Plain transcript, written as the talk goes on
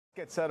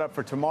Get set up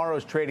for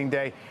tomorrow's trading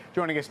day.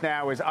 Joining us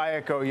now is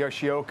Ayako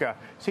Yoshioka,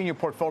 Senior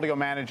Portfolio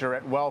Manager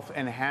at Wealth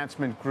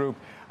Enhancement Group.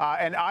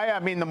 I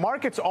mean, the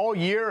markets all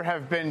year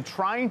have been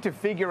trying to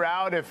figure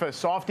out if a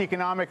soft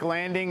economic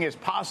landing is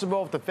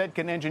possible, if the Fed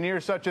can engineer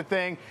such a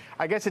thing.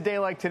 I guess a day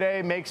like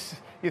today makes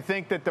you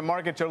think that the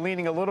markets are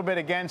leaning a little bit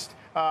against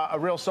a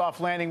real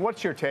soft landing.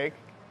 What's your take?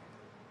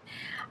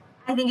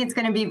 I think it's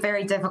going to be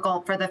very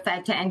difficult for the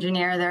Fed to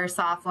engineer their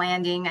soft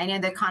landing. I know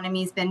the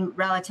economy's been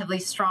relatively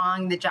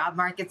strong, the job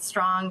market's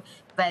strong,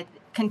 but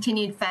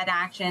continued Fed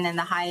action and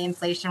the high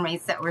inflation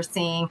rates that we're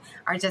seeing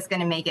are just going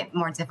to make it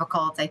more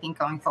difficult, I think,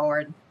 going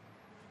forward.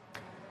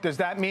 Does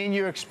that mean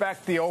you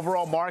expect the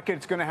overall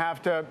market's going to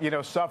have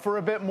to, suffer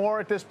a bit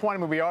more at this point?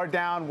 I mean, we are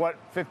down,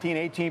 15,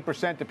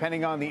 18%,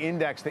 depending on the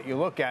index that you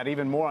look at,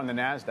 even more on the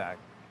NASDAQ.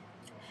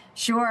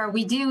 Sure.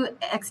 We do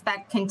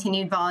expect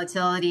continued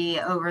volatility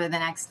over the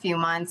next few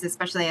months,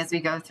 especially as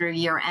we go through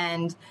year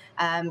end.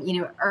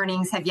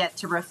 Earnings have yet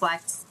to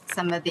reflect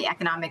some of the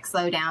economic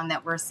slowdown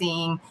that we're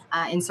seeing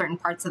in certain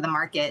parts of the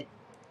market.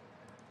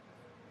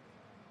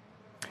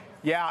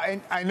 Yeah,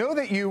 and I know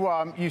that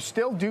you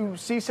still do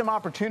see some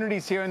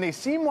opportunities here, and they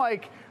seem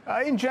like,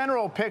 in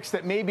general, picks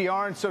that maybe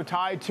aren't so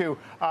tied to,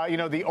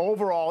 the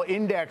overall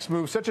index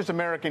move, such as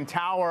American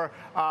Tower,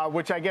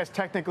 which I guess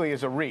technically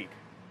is a REIT.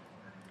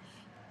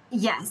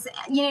 Yes.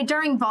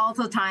 During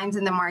volatile times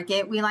in the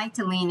market, we like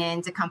to lean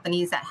into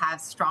companies that have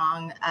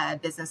strong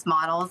business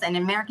models, and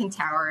American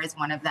Tower is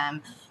one of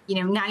them.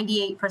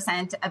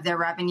 98% of their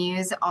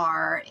revenues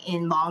are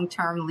in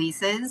long-term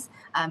leases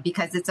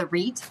because it's a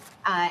REIT,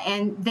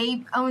 and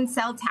they own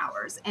cell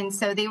towers. And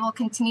so they will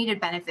continue to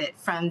benefit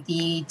from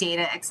the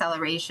data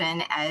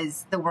acceleration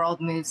as the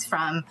world moves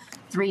from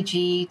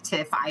 3G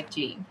to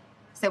 5G.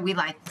 So we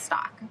like the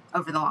stock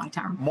over the long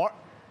term.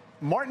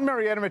 Martin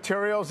Marietta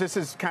Materials, this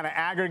is kind of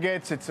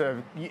aggregates. It's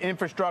a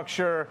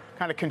infrastructure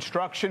kind of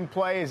construction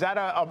play. Is that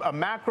a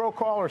macro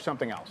call or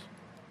something else?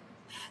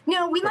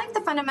 No, we like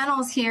the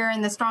fundamentals here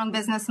and the strong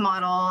business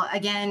model,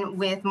 again,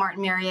 with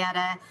Martin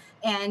Marietta.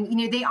 And,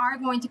 they are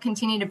going to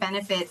continue to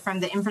benefit from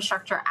the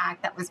Infrastructure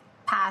Act that was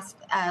passed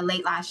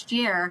late last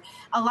year.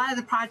 A lot of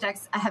the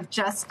projects have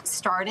just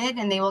started,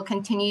 and they will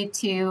continue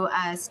to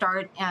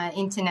start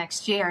into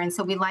next year. And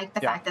so we like the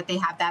fact that they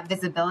have that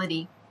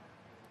visibility.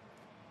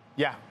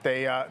 Yeah,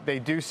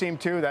 they do seem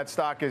to. That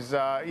stock is,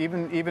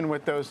 even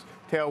with those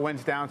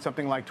tailwinds down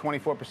something like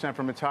 24%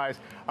 from its highs.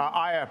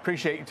 I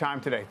appreciate your time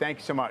today. Thank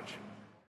you so much.